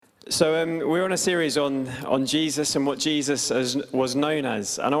We're on a series on Jesus and what Jesus was known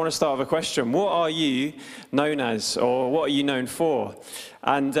as. And I want to start with a question. What are you known as, or what are you known for?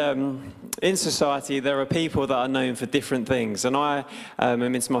 And in society, there are people that are known for different things. And I am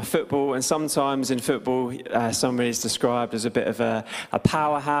into my football, and sometimes in football, somebody is described as a bit of a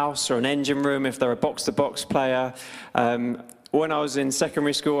powerhouse or an engine room if they're a box-to-box player. When I was in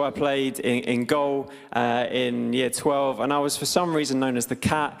secondary school, I played in goal in year 12, and I was for some reason known as the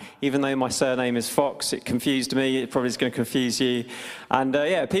Cat, even though my surname is Fox. It confused me. It probably is going to confuse you. And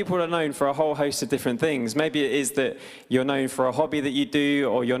people are known for a whole host of different things. Maybe it is that you're known for a hobby that you do,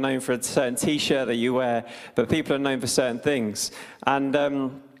 or you're known for a certain T-shirt that you wear, but people are known for certain things. And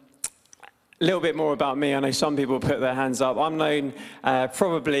a little bit more about me. I know some people put their hands up. I'm known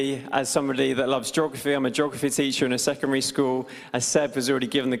probably as somebody that loves geography. I'm a geography teacher in a secondary school. As Seb has already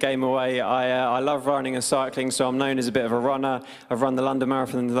given the game away, I love running and cycling, so I'm known as a bit of a runner. I've run the London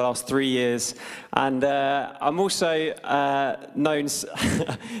Marathon in the last 3 years. And I'm also known,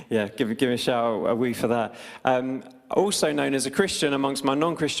 give a shout, a wee for that. Also known as a Christian amongst my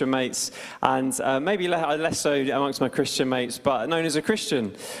non-Christian mates, and maybe less so amongst my Christian mates, but known as a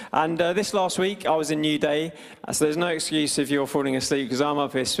Christian. And this last week, I was in New Day, so there's no excuse if you're falling asleep, because I'm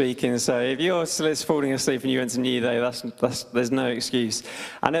up here speaking, so if you're still falling asleep and you went to New Day, there's no excuse.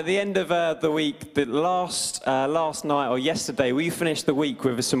 And at the end of the week, the last night or yesterday, we finished the week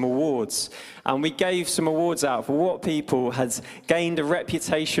with some awards. And we gave some awards out for what people had gained a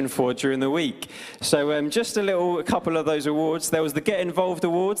reputation for during the week. So just a couple of those awards. There was the Get Involved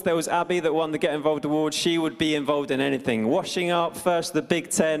Awards. There was Abby that won the Get Involved Award. She would be involved in anything. Washing up, first to the Big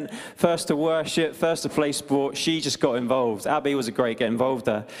Tent, first to worship, first to play sport. She just got involved. Abby was a great Get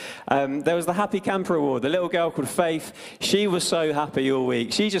Involveder. There was the Happy Camper Award. The little girl called Faith. She was so happy all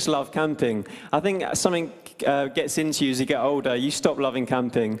week. She just loved camping. I think something gets into you as you get older. You stop loving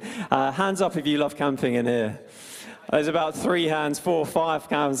camping. Hands up if you love camping in here. There's about 3 hands, 4, 5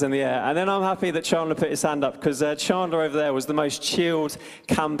 hands in the air. And then I'm happy that Chandler put his hand up, because Chandler over there was the most chilled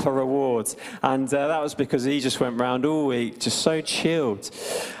camper award. And that was because he just went round all week, just so chilled.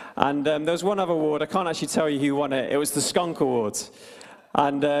 And there was one other award. I can't actually tell you who won it. It was the Skunk Award.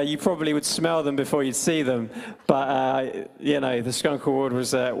 And you probably would smell them before you'd see them. But, the Skunk Award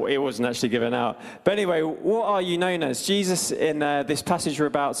it wasn't actually given out. But anyway, what are you known as? Jesus, in this passage we're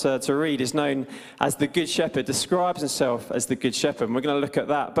about to read, is known as the Good Shepherd, describes himself as the Good Shepherd. And we're going to look at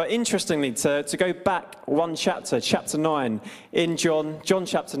that. But interestingly, to go back one chapter, chapter 9, in John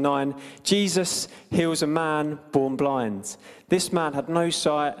chapter 9, Jesus heals a man born blind. This man had no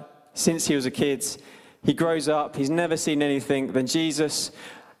sight since he was a kid. He grows up, he's never seen anything, then Jesus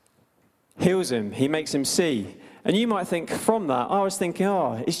heals him, he makes him see. And you might think from that, I was thinking,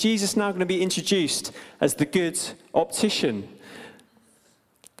 is Jesus now going to be introduced as the good optician?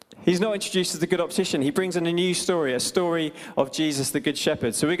 He's not introduced as the good optician, he brings in a new story, a story of Jesus the Good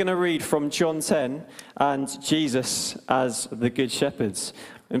Shepherd. So we're going to read from John 10 and Jesus as the Good Shepherd.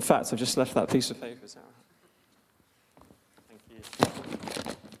 In fact, I've just left that piece of paper, Sarah. Thank you.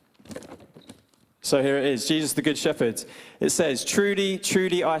 So here it is, Jesus the Good Shepherd. It says, "Truly,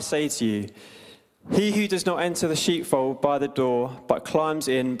 truly I say to you, he who does not enter the sheepfold by the door, but climbs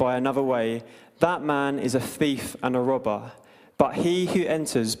in by another way, that man is a thief and a robber. But he who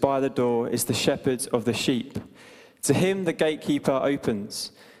enters by the door is the shepherd of the sheep. To him the gatekeeper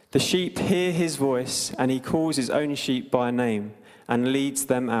opens. The sheep hear his voice, and he calls his own sheep by name, and leads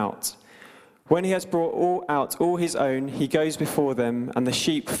them out. When he has brought out all his own, he goes before them, and the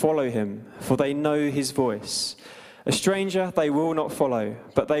sheep follow him, for they know his voice. A stranger they will not follow,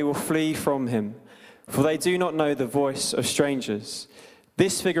 but they will flee from him, for they do not know the voice of strangers."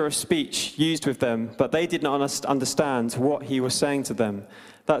 This figure of speech used with them, but they did not understand what he was saying to them.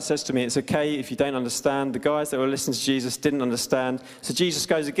 That says to me, it's okay if you don't understand. The guys that were listening to Jesus didn't understand. So Jesus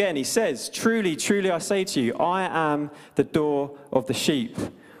goes again. He says, "Truly, truly I say to you, I am the door of the sheep.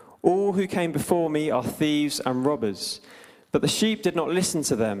 All who came before me are thieves and robbers, but the sheep did not listen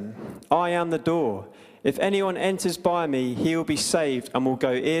to them. I am the door. If anyone enters by me, he will be saved and will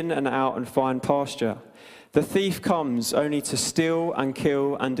go in and out and find pasture. The thief comes only to steal and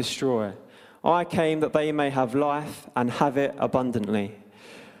kill and destroy. I came that they may have life and have it abundantly.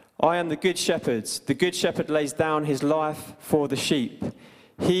 I am the good shepherd. The good shepherd lays down his life for the sheep.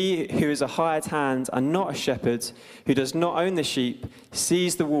 He who is a hired hand and not a shepherd, who does not own the sheep,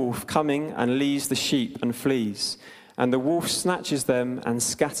 sees the wolf coming and leaves the sheep and flees. And the wolf snatches them and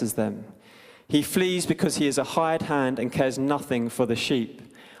scatters them. He flees because he is a hired hand and cares nothing for the sheep.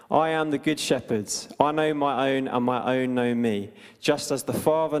 I am the good shepherd. I know my own, and my own know me, just as the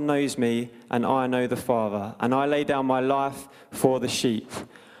Father knows me, and I know the Father. And I lay down my life for the sheep.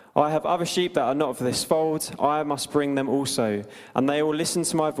 I have other sheep that are not of this fold. I must bring them also, and they will listen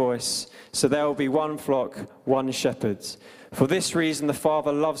to my voice. So there will be one flock, one shepherd. For this reason the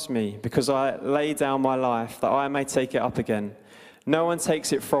Father loves me, because I lay down my life that I may take it up again. No one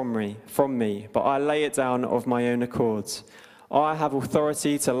takes it from me, but I lay it down of my own accord. I have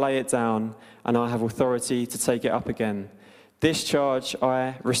authority to lay it down, and I have authority to take it up again. This charge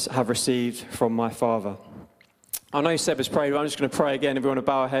I have received from my Father. I know Seb has prayed, but I'm just going to pray again. Everyone to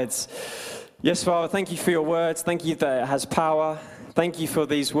bow our heads. Yes, Father, thank you for your words. Thank you that it has power. Thank you for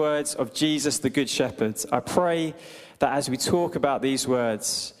these words of Jesus, the Good Shepherd. I pray that as we talk about these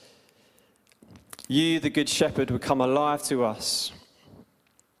words, you, the Good Shepherd, would come alive to us.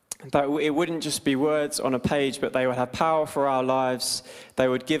 That it wouldn't just be words on a page, but they would have power for our lives. They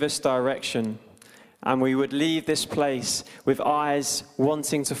would give us direction. And we would leave this place with eyes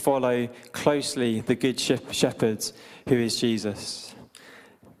wanting to follow closely the Good Shepherd, who is Jesus.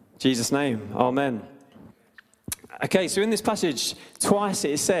 In Jesus' name, amen. Okay, so in this passage, twice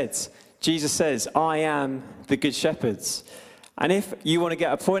it is said, Jesus says, I am the Good Shepherd. And if you want to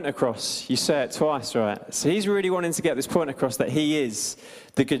get a point across, you say it twice, right? So he's really wanting to get this point across that he is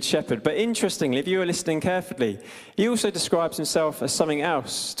the Good Shepherd. But interestingly, if you were listening carefully, he also describes himself as something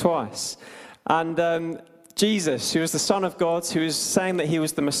else twice. And Jesus, who is the Son of God, who is saying that he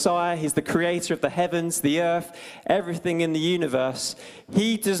was the Messiah, he's the creator of the heavens, the earth, everything in the universe,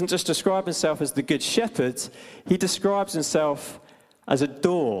 he doesn't just describe himself as the Good Shepherd, he describes himself as a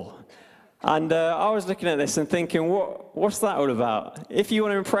door. And I was looking at this and thinking, what's that all about? If you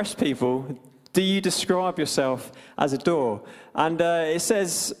want to impress people, do you describe yourself as a door? And it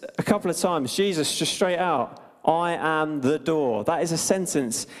says a couple of times, Jesus, just straight out, I am the door. That is a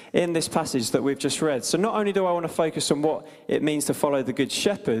sentence in this passage that we've just read. So not only do I want to focus on what it means to follow the Good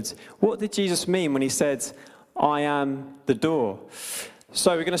Shepherd, what did Jesus mean when he said, I am the door?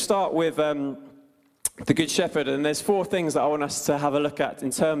 So we're going to start with the Good Shepherd, and there's 4 things that I want us to have a look at in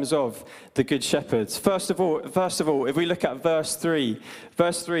terms of the Good Shepherd. First of all, if we look at verse 3,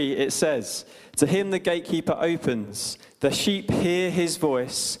 it says, to him the gatekeeper opens, the sheep hear his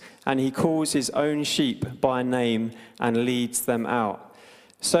voice, and he calls his own sheep by name and leads them out.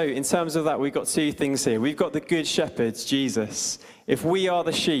 So in terms of that, we've got 2 things here. We've got the Good Shepherd, Jesus. If we are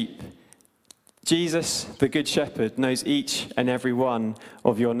the sheep, Jesus, the Good Shepherd, knows each and every one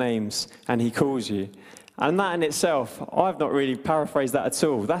of your names, and he calls you. And that in itself, I've not really paraphrased that at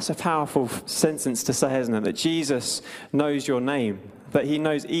all. That's a powerful sentence to say, isn't it? That Jesus knows your name, that he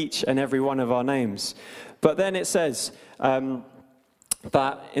knows each and every one of our names. But then it says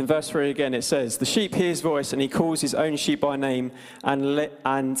that in verse 3 again, it says, the sheep hear his voice and he calls his own sheep by name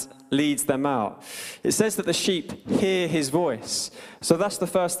and leads them out. It says that the sheep hear his voice. So that's the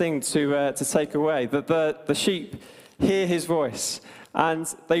first thing to take away, that the sheep hear his voice and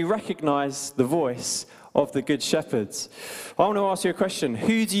they recognize the voice of the Good Shepherd. I want to ask you a question.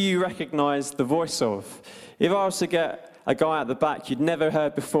 Who do you recognize the voice of? If I was to get a guy at the back you'd never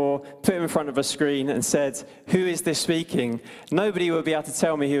heard before, put him in front of a screen and said, who is this speaking? Nobody would be able to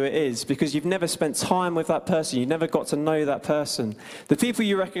tell me who it is because you've never spent time with that person. You've never got to know that person. The people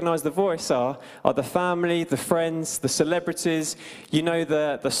you recognize the voice are the family, the friends, the celebrities. You know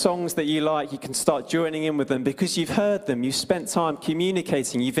the songs that you like. You can start joining in with them because you've heard them. You've spent time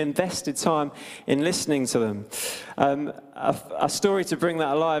communicating. You've invested time in listening to them. A story to bring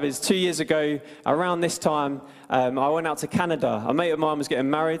that alive is 2 years ago, around this time, I went out to Canada. A mate of mine was getting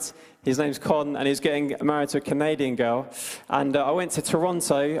married. His name's Con, and he was getting married to a Canadian girl. And I went to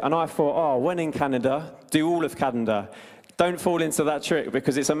Toronto, and I thought, when in Canada, do all of Canada. Don't fall into that trick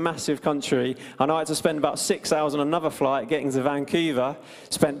because it's a massive country. And I had to spend about 6 hours on another flight getting to Vancouver.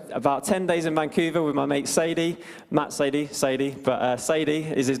 Spent about 10 days in Vancouver with my mate Sadie. Matt Sadie, but Sadie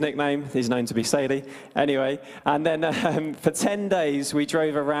is his nickname. He's known to be Sadie. Anyway, and then for 10 days we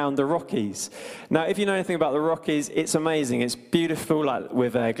drove around the Rockies. Now, if you know anything about the Rockies, it's amazing. It's beautiful, like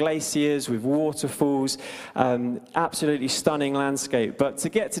with glaciers, with waterfalls, absolutely stunning landscape. But to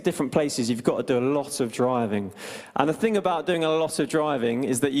get to different places, you've got to do a lot of driving. And the thing about doing a lot of driving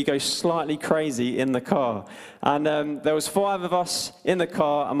is that you go slightly crazy in the car. And there was 5 of us in the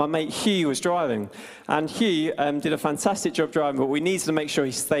car, and my mate Hugh was driving. And Hugh did a fantastic job driving, but we needed to make sure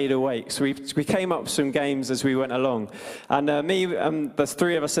he stayed awake. So we came up with some games as we went along. And there's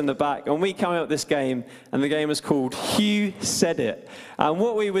 3 of us in the back, and we came up with this game, and the game was called Hugh Said It. And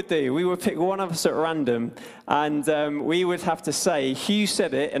what we would do, we would pick one of us at random, and we would have to say, Hugh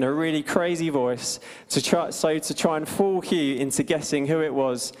said it in a really crazy voice, to try and fool fool Hugh into guessing who it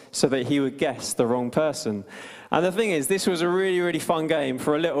was so that he would guess the wrong person. And the thing is, this was a really, really fun game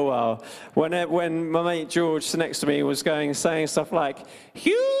for a little while. When my mate George next to me was saying stuff like,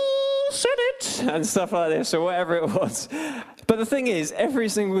 Hugh said it, and stuff like this, or whatever it was. But the thing is, every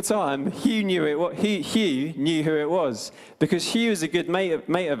single time, Hugh knew who it was, because Hugh is a good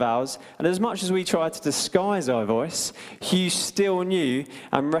mate of ours, and as much as we tried to disguise our voice, Hugh still knew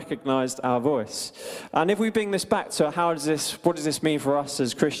and recognized our voice. And if we bring this back to what does this mean for us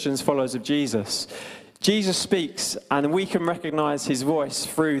as Christians, followers of Jesus? Jesus speaks, and we can recognize his voice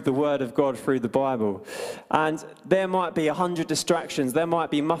through the word of God, through the Bible. And there might be 100 distractions, there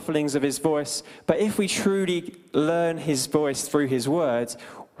might be mufflings of his voice, but if we truly learn his voice through his words,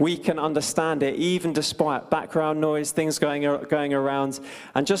 we can understand it even despite background noise, things going around.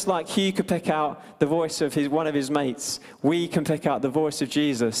 And just like Hugh could pick out the voice of one of his mates, we can pick out the voice of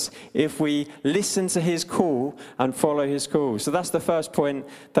Jesus if we listen to his call and follow his call. So that's the first point,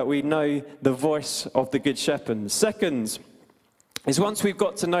 that we know the voice of the Good Shepherd. Second is, once we've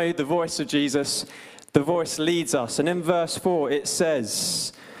got to know the voice of Jesus, the voice leads us. And in verse 4 it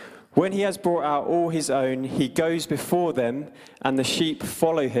says, when he has brought out all his own, he goes before them, and the sheep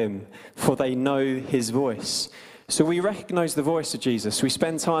follow him, for they know his voice. So we recognize the voice of Jesus. We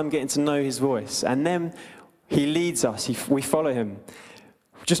spend time getting to know his voice, and then he leads us. We follow him.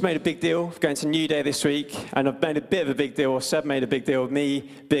 Just made a big deal of going to New Day this week, and I've made a bit of a big deal, or Seb made a big deal of me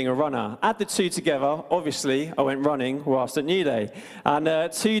being a runner. Add the two together, obviously, I went running whilst at New Day.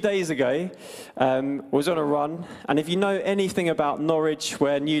 And 2 days ago, was on a run, and if you know anything about Norwich,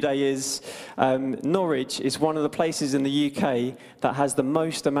 where New Day is, Norwich is one of the places in the UK that has the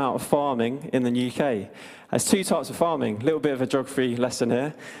most amount of farming in the UK. There's two types of farming, a little bit of a geography lesson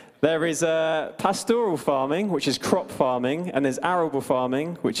here. There is pastoral farming, which is crop farming, and there's arable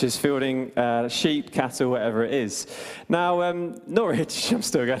farming, which is fielding sheep, cattle, whatever it is. Now, Norwich, I'm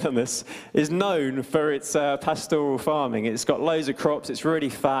still going on this, is known for its pastoral farming. It's got loads of crops, it's really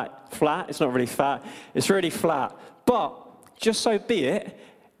flat, it's not really fat, it's really flat. But, just so be it,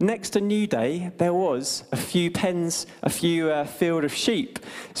 next to New Day, there was a few field of sheep.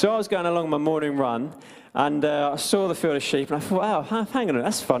 So I was going along my morning run, and I saw the field of sheep, and I thought, oh, hang on,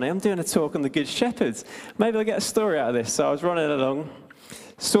 that's funny. I'm doing a talk on the Good Shepherd. Maybe I'll get a story out of this. So I was running along,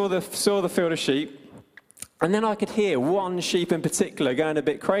 saw the field of sheep, and then I could hear one sheep in particular going a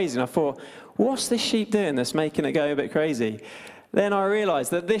bit crazy. And I thought, what's this sheep doing that's making it go a bit crazy? Then I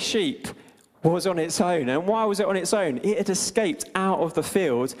realized that this sheep was on its own. And why was it on its own? It had escaped out of the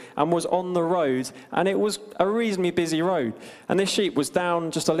field and was on the road, and it was a reasonably busy road. And this sheep was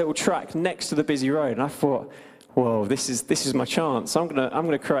down just a little track next to the busy road. And I thought, whoa, this is my chance. I'm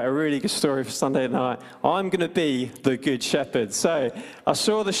gonna create a really good story for Sunday night. I'm gonna be the Good Shepherd. So I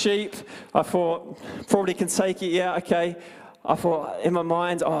saw the sheep. I thought, probably can take it. Yeah, okay. I thought in my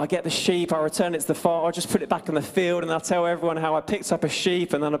mind, I get the sheep, I return it to the farm, I'll just put it back in the field, and I'll tell everyone how I picked up a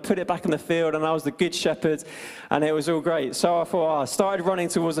sheep, and then I put it back in the field, and I was the Good Shepherd, and it was all great. So I thought, I started running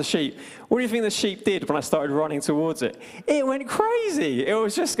towards the sheep. What do you think the sheep did when I started running towards it? It went crazy. It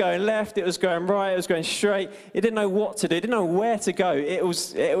was just going left, it was going right, it was going straight. It didn't know what to do, it didn't know where to go. It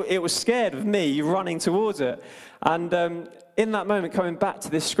was scared of me running towards it. And in that moment, coming back to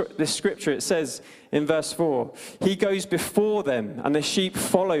this scripture, it says in verse 4, he goes before them and the sheep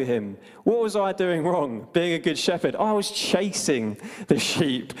follow him. What was I doing wrong, being a good shepherd? I was chasing the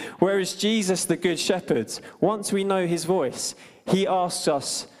sheep. Whereas Jesus, the good shepherd, once we know his voice, he asks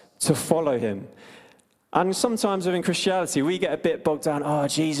us to follow him. And sometimes within Christianity, we get a bit bogged down,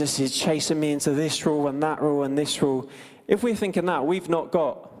 Jesus is chasing me into this rule and that rule and this rule. If we're thinking that, we've not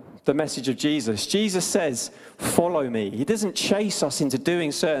got the message of Jesus. Jesus says, follow me. He doesn't chase us into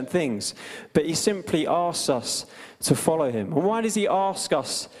doing certain things, but he simply asks us to follow him. And why does he ask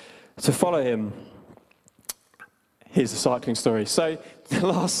us to follow him? Here's a cycling story. So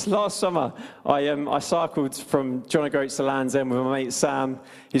last summer, I cycled from John O'Groats to Land's End with my mate Sam,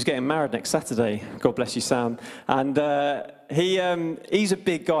 who's getting married next Saturday. God bless you, Sam. And he's a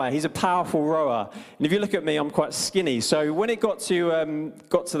big guy. He's a powerful rower. And if you look at me, I'm quite skinny. So when it got to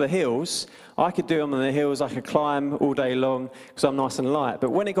the hills, I could do them on the hills. I could climb all day long because I'm nice and light.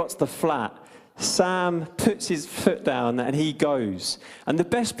 But when it got to the flat, Sam puts his foot down and he goes. And the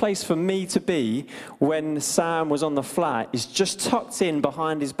best place for me to be when Sam was on the flat is just tucked in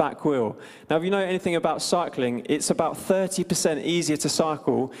behind his back wheel. Now, if you know anything about cycling, it's about 30% easier to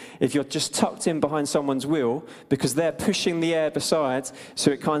cycle if you're just tucked in behind someone's wheel, because they're pushing the air beside, so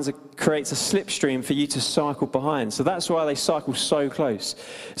it kind of creates a slipstream for you to cycle behind. So that's why they cycle so close.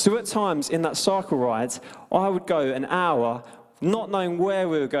 So at times in that cycle ride, I would go an hour not knowing where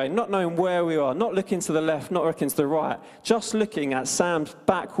we were going, not knowing where we are, not looking to the left, not looking to the right, just looking at Sam's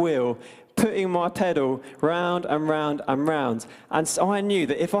back wheel, putting my pedal round and round and round. And so I knew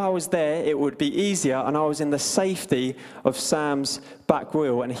that if I was there, it would be easier, and I was in the safety of Sam's back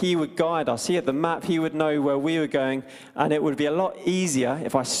wheel, and he would guide us. He had the map, he would know where we were going, and it would be a lot easier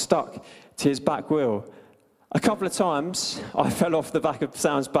if I stuck to his back wheel. A couple of times, I fell off the back of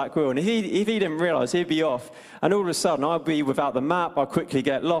Sam's back wheel, and if he didn't realise, he'd be off, and all of a sudden, I'd be without the map, I'd quickly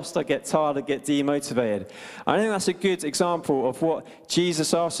get lost, I'd get tired, I'd get demotivated. I think that's a good example of what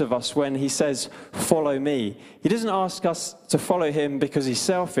Jesus asks of us when he says, follow me. He doesn't ask us to follow him because he's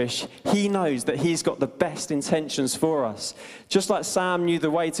selfish. He knows that he's got the best intentions for us. Just like Sam knew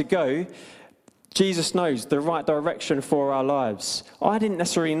the way to go, Jesus knows the right direction for our lives. I didn't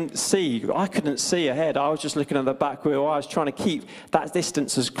necessarily see, I couldn't see ahead. I was just looking at the back wheel. I was trying to keep that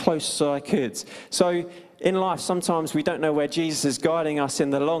distance as close as I could. So in life, sometimes we don't know where Jesus is guiding us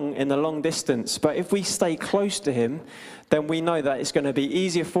in the long distance. But if we stay close to him, then we know that it's going to be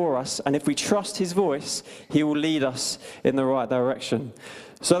easier for us. And if we trust his voice, he will lead us in the right direction.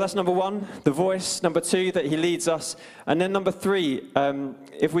 So that's number one, the voice. Number two, that he leads us. And then number three,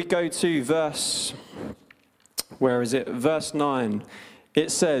 if we go to verse 9,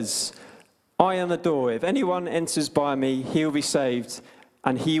 it says, I am the door. If anyone enters by me, he will be saved,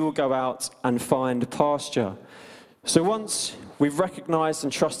 and he will go out and find pasture. So once we've recognized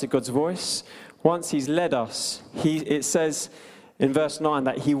and trusted God's voice, once he's led us, it says in verse 9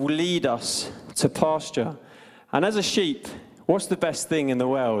 that he will lead us to pasture. And as a sheep, what's the best thing in the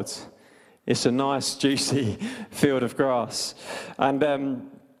world? It's a nice, juicy field of grass.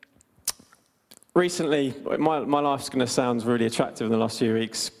 And recently, my life's going to sound really attractive in the last few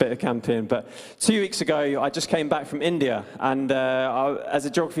weeks, bit of camping, but 2 weeks ago, I just came back from India, and as a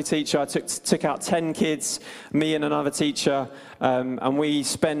geography teacher, I took out 10 kids, me and another teacher, and we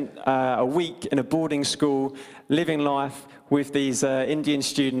spent a week in a boarding school, living life with these Indian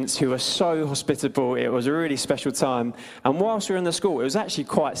students who were so hospitable. It was a really special time. And whilst we were in the school, it was actually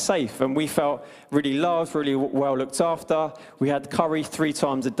quite safe, and we felt really loved, really well looked after. We had curry 3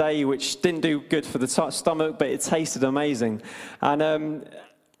 times a day, which didn't do good for the stomach, but it tasted amazing. And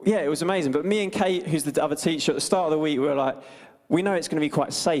yeah, it was amazing. But me and Kate, who's the other teacher, at the start of the week, we were like, we know it's going to be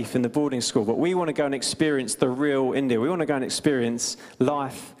quite safe in the boarding school, but we want to go and experience the real India. We want to go and experience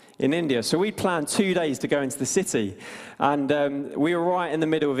life in India. So we planned 2 days to go into the city. And we were right in the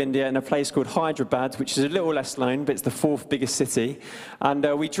middle of India in a place called Hyderabad, which is a little less known, but it's the 4th biggest city. And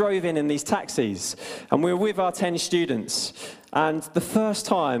we drove in these taxis. And we were with our 10 students. And the first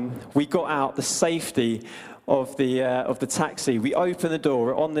time we got out the safety of the taxi, we open the door,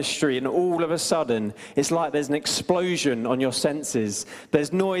 we're on the street, and all of a sudden, it's like there's an explosion on your senses.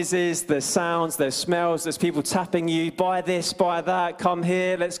 There's noises, there's sounds, there's smells, there's people tapping you, buy this, buy that, come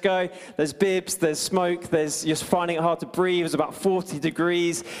here, let's go. There's bibs, there's smoke, you're finding it hard to breathe, it's about 40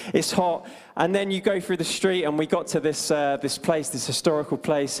 degrees, it's hot. And then you go through the street, and we got to this place, this historical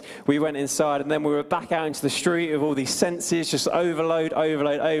place. We went inside, and then we were back out into the street with all these senses, just overload.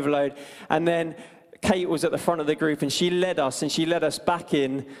 And then Kate was at the front of the group, and she led us back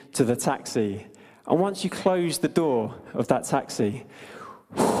in to the taxi. And once you closed the door of that taxi,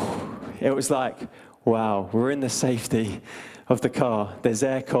 it was like, wow, we're in the safety of the car. There's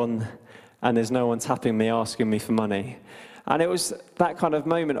aircon, and there's no one tapping me, asking me for money. And it was that kind of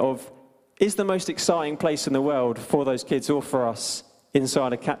moment of, is the most exciting place in the world for those kids or for us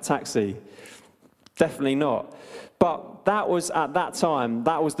inside a taxi? Definitely not. But that was, at that time,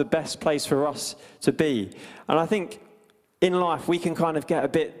 that was the best place for us to be. And I think in life, we can kind of get a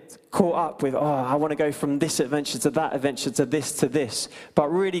bit caught up with, I want to go from this adventure to that adventure to this.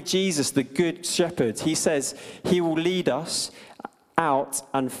 But really, Jesus, the good shepherd, he says he will lead us out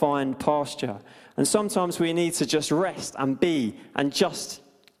and find pasture. And sometimes we need to just rest and be and just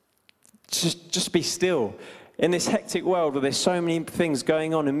be still. In this hectic world where there's so many things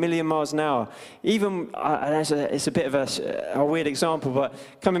going on a million miles an hour, even, it's a bit of a weird example, but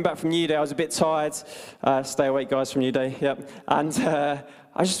coming back from New Day, I was a bit tired. Stay awake, guys, from New Day, yep. And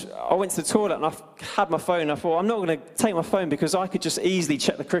I went to the toilet, and I had my phone. I thought, I'm not going to take my phone because I could just easily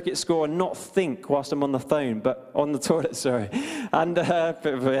check the cricket score and not think whilst I'm on the toilet, sorry. And,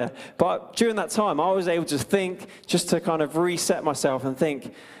 but during that time, I was able to think, just to kind of reset myself and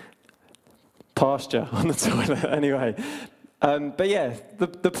think, pasture on the toilet anyway. But yeah,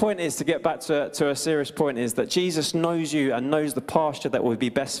 the point is, to get back to a serious point, is that Jesus knows you and knows the pasture that will be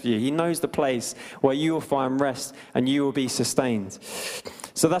best for you. He knows the place where you will find rest and you will be sustained.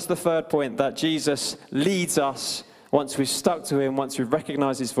 So that's the third point, that Jesus leads us, once we've stuck to him, once we've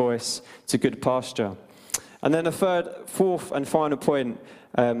recognized his voice, to good pasture. And then fourth and final point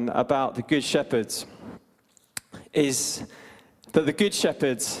about the Good Shepherd is that the Good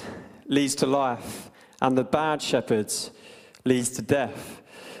Shepherd leads to life and the bad shepherd leads to death.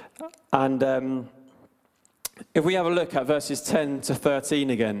 And if we have a look at verses 10 to 13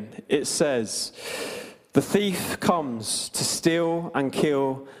 again, it says, "The thief comes to steal and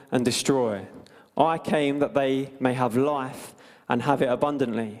kill and destroy. I came that they may have life and have it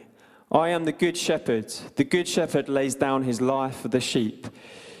abundantly. I am the good shepherd. The good shepherd lays down his life for the sheep.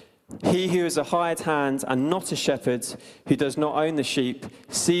 He who is a hired hand and not a shepherd, who does not own the sheep,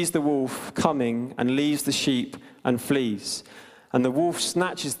 sees the wolf coming and leaves the sheep and flees. And the wolf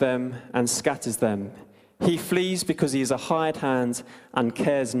snatches them and scatters them. He flees because he is a hired hand and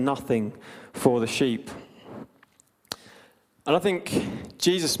cares nothing for the sheep." And I think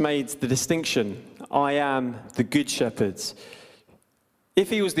Jesus made the distinction, I am the good shepherd. If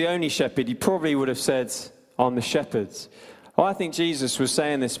he was the only shepherd, he probably would have said, I'm the shepherd. I think Jesus was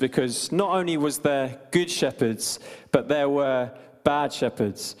saying this because not only was there good shepherds, but there were bad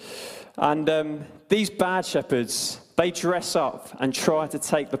shepherds. And these bad shepherds, they dress up and try to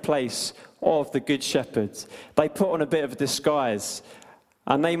take the place of the good shepherds. They put on a bit of a disguise,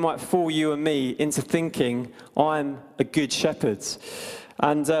 and they might fool you and me into thinking, I'm a good shepherd.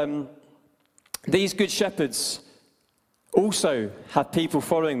 And these good shepherds also have people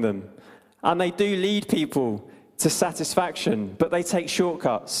following them. And they do lead people to satisfaction, but they take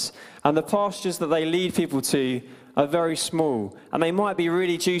shortcuts. And the pastures that they lead people to are very small. And they might be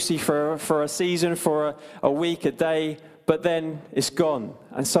really juicy for a season, for a week, a day, but then it's gone.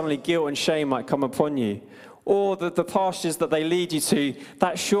 And suddenly guilt and shame might come upon you. Or the pastures that they lead you to,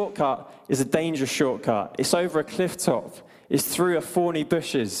 that shortcut is a dangerous shortcut. It's over a cliff top. It's through a thorny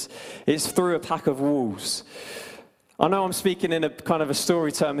bushes. It's through a pack of wolves. I know I'm speaking in a kind of a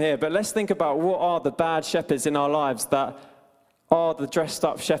story term here, but let's think about what are the bad shepherds in our lives that are the dressed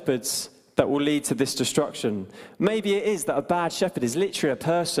up shepherds that will lead to this destruction. Maybe it is that a bad shepherd is literally a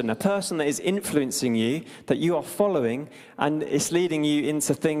person that is influencing you, that you are following, and it's leading you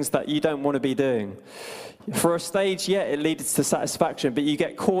into things that you don't want to be doing. For a stage, yeah, it leads to satisfaction, but you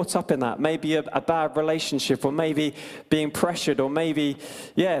get caught up in that. Maybe a bad relationship, or maybe being pressured, or maybe,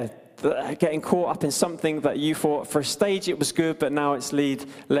 getting caught up in something that you thought for a stage it was good, but now it's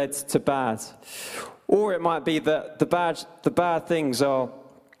led to bad. Or it might be that the bad things are,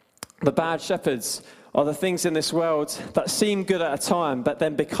 the bad shepherds are the things in this world that seem good at a time, but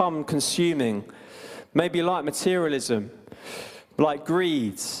then become consuming. Maybe like materialism, like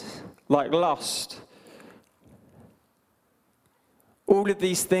greed, like lust. All of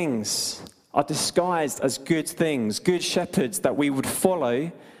these things are disguised as good things, good shepherds that we would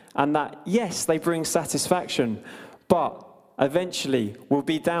follow, and that, yes, they bring satisfaction, but eventually we'll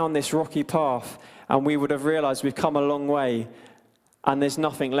be down this rocky path and we would have realized we've come a long way and there's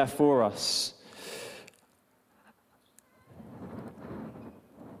nothing left for us.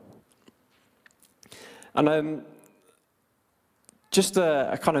 And just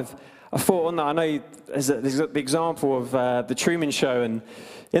a kind of a thought on that. I know there's the example of the Truman Show, and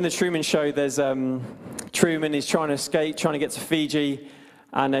in the Truman Show there's Truman is trying to escape, trying to get to Fiji,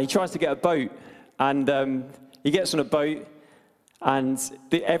 and he tries to get a boat, and he gets on a boat, and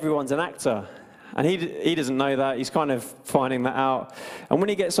everyone's an actor. And he doesn't know that. He's kind of finding that out. And when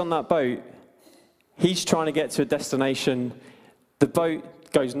he gets on that boat, he's trying to get to a destination. The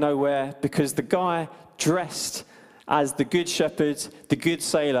boat goes nowhere because the guy dressed as the good shepherd, the good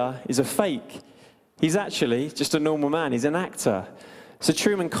sailor, is a fake. He's actually just a normal man. He's an actor. So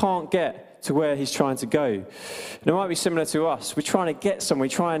Truman can't get to where he's trying to go. And it might be similar to us. We're trying to get somewhere. We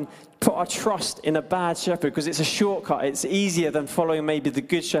try and put our trust in a bad shepherd because it's a shortcut. It's easier than following maybe the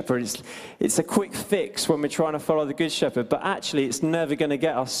good shepherd. It's a quick fix when we're trying to follow the good shepherd, but actually it's never going to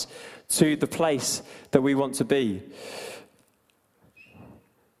get us to the place that we want to be.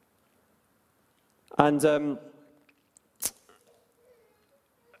 And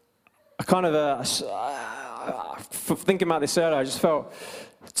I kind of, thinking about this earlier, I just felt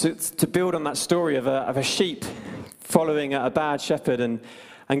to build on that story of a sheep following a bad shepherd and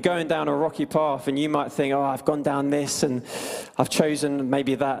going down a rocky path, and you might think, oh, I've gone down this, and I've chosen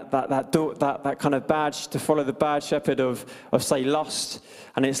maybe that kind of badge to follow the bad shepherd of say lust,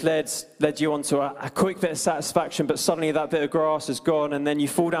 and it's led you onto a quick bit of satisfaction, but suddenly that bit of grass is gone, and then you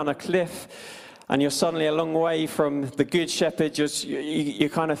fall down a cliff, and you're suddenly a long way from the good shepherd. You're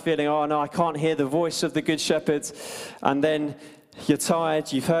kind of feeling, oh no, I can't hear the voice of the good shepherd, and then you're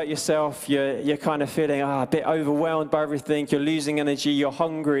tired, you've hurt yourself, you're kind of feeling a bit overwhelmed by everything, you're losing energy, you're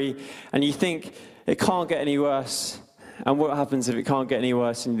hungry, and you think it can't get any worse. And what happens if it can't get any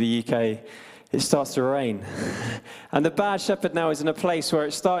worse in the UK? it starts to rain. And the bad shepherd now is in a place where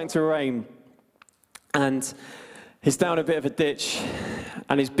it's starting to rain, and he's down a bit of a ditch,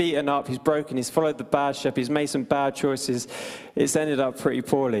 and he's beaten up, he's broken, he's followed the bad shepherd, he's made some bad choices. It's ended up pretty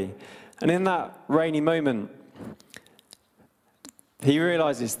poorly. And in that rainy moment, he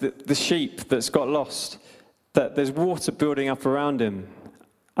realizes that the sheep that's got lost, that there's water building up around him.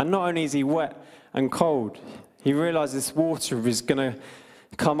 And not only is he wet and cold, he realizes this water is going to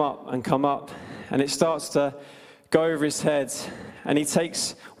come up, and it starts to go over his head, and he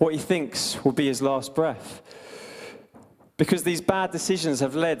takes what he thinks will be his last breath. Because these bad decisions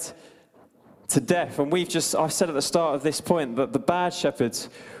have led to death, and I've said at the start of this point that the bad shepherd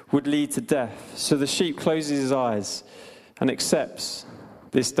would lead to death. So the sheep closes his eyes and accepts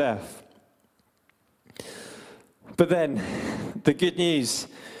this death. But then, the good news,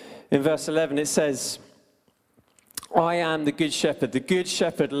 in verse 11, it says, I am the good shepherd. The good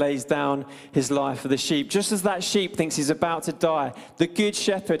shepherd lays down his life for the sheep. Just as that sheep thinks he's about to die, the good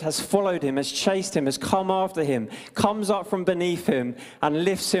shepherd has followed him, has chased him, has come after him, comes up from beneath him and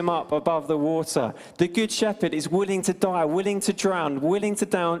lifts him up above the water. The good shepherd is willing to die, willing to drown,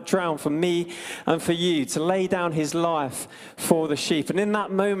 drown for me and for you, to lay down his life for the sheep. And in that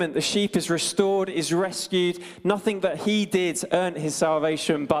moment, the sheep is restored, is rescued. Nothing that he did earned his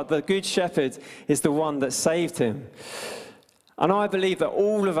salvation, but the good shepherd is the one that saved him. And I believe that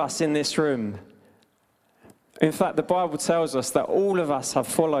all of us in this room, in fact, the Bible tells us that all of us have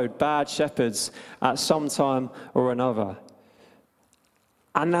followed bad shepherds at some time or another.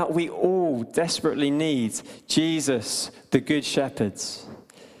 And that we all desperately need Jesus, the Good Shepherd.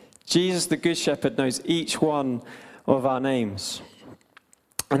 Jesus, the Good Shepherd, knows each one of our names.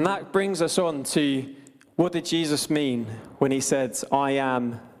 And that brings us on to, what did Jesus mean when he said, I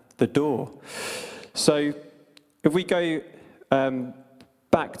am the door? So, if we go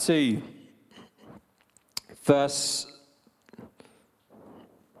back to verse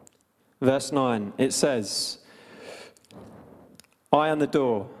 9, it says, I am the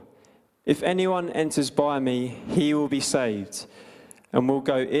door. If anyone enters by me, he will be saved, and will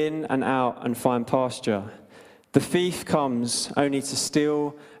go in and out and find pasture. The thief comes only to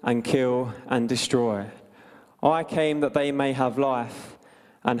steal and kill and destroy. I came that they may have life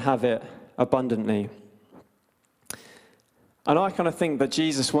and have it abundantly. And I kind of think that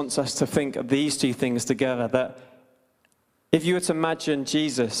Jesus wants us to think of these two things together, that if you were to imagine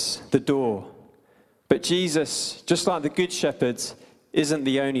Jesus, the door, but Jesus, just like the Good Shepherd, isn't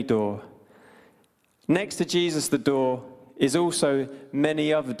the only door. Next to Jesus, the door, is also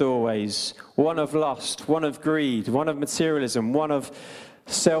many other doorways. One of lust, one of greed, one of materialism, one of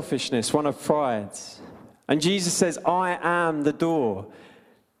selfishness, one of pride. And Jesus says, I am the door.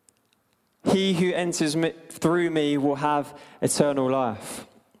 He who enters through me will have eternal life.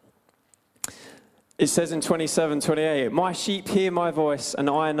 It says in 27:28, my sheep hear my voice, and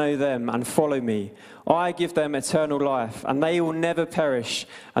I know them and follow me. I give them eternal life, and they will never perish,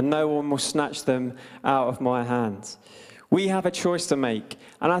 and no one will snatch them out of my hand. We have a choice to make.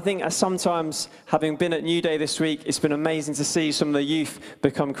 And I think sometimes, having been at New Day this week, it's been amazing to see some of the youth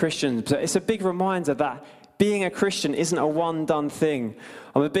become Christians. But it's a big reminder that being a Christian isn't a one-done thing.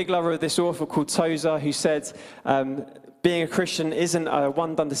 I'm a big lover of this author called Tozer, who said being a Christian isn't a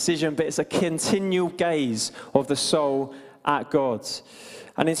one-done decision, but it's a continual gaze of the soul at God.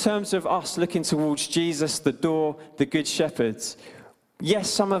 And in terms of us looking towards Jesus, the door, the Good Shepherd,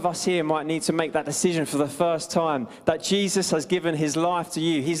 yes, some of us here might need to make that decision for the first time, that Jesus has given his life to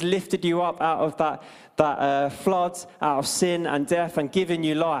you. He's lifted you up out of that flood, out of sin and death, and given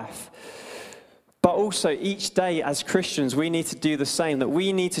you life. But also, each day as Christians, we need to do the same, that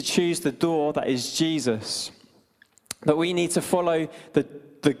we need to choose the door that is Jesus. That we need to follow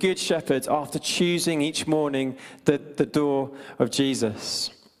the Good Shepherd after choosing each morning the door of Jesus.